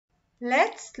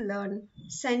Let's learn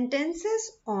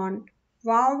sentences on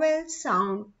vowel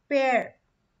sound pair.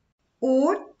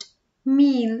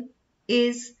 Oatmeal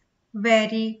is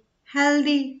very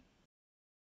healthy.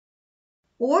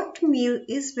 Oatmeal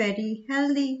is very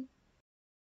healthy.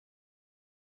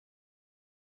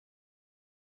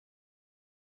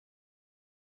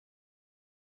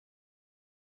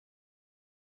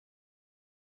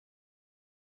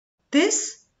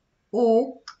 This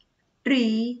oak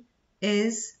tree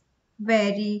is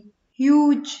very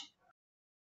huge.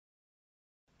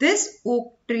 This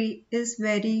oak tree is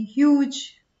very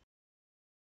huge.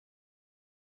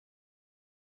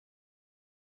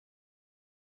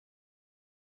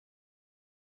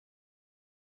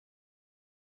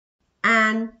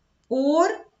 An oar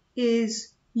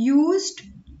is used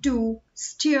to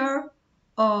steer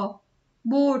a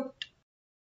boat.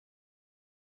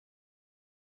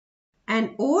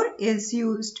 An oar is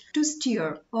used to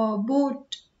steer a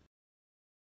boat.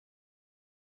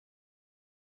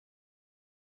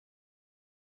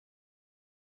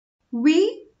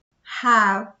 We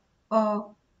have a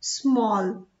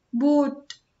small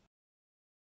boat.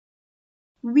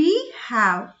 We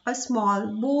have a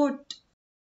small boat.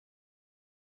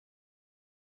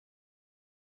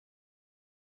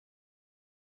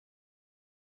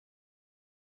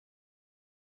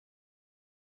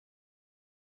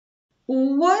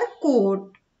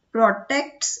 Overcoat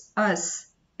protects us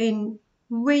in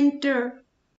winter.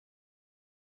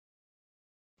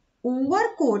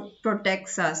 Overcoat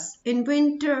protects us in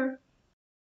winter.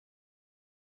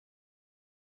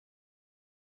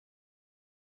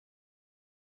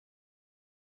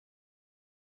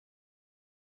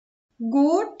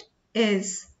 Goat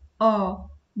is a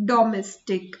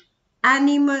domestic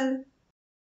animal.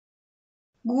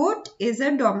 Goat is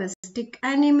a domestic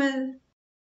animal.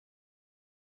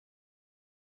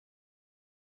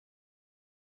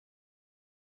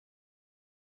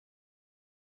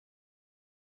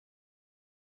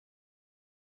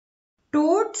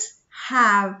 Toads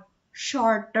have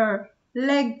shorter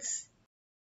legs.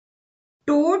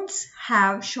 Toads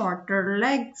have shorter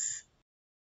legs.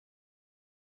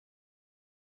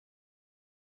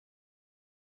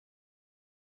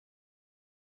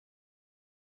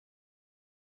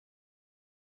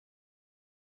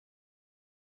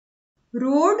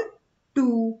 Road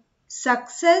to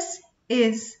success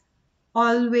is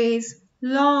always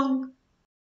long.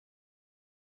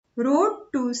 Road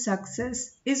to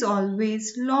success is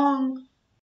always long.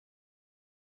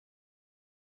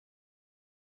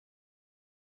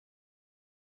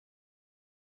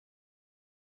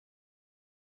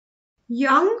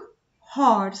 Young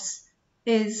horse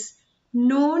is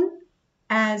known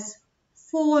as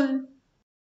foal.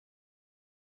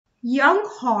 Young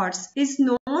horse is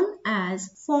known as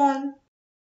foal.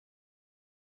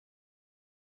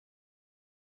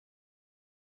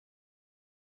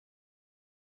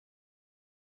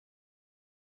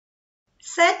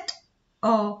 Set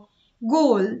a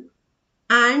goal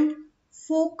and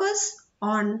focus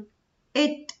on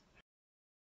it.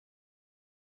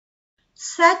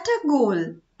 Set a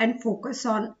goal and focus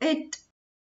on it.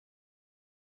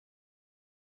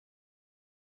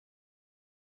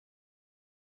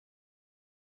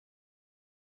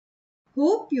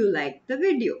 Hope you liked the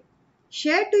video.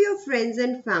 Share to your friends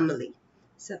and family.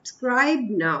 Subscribe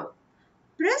now.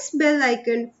 Press bell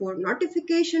icon for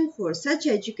notification for such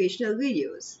educational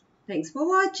videos. Thanks for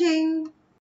watching.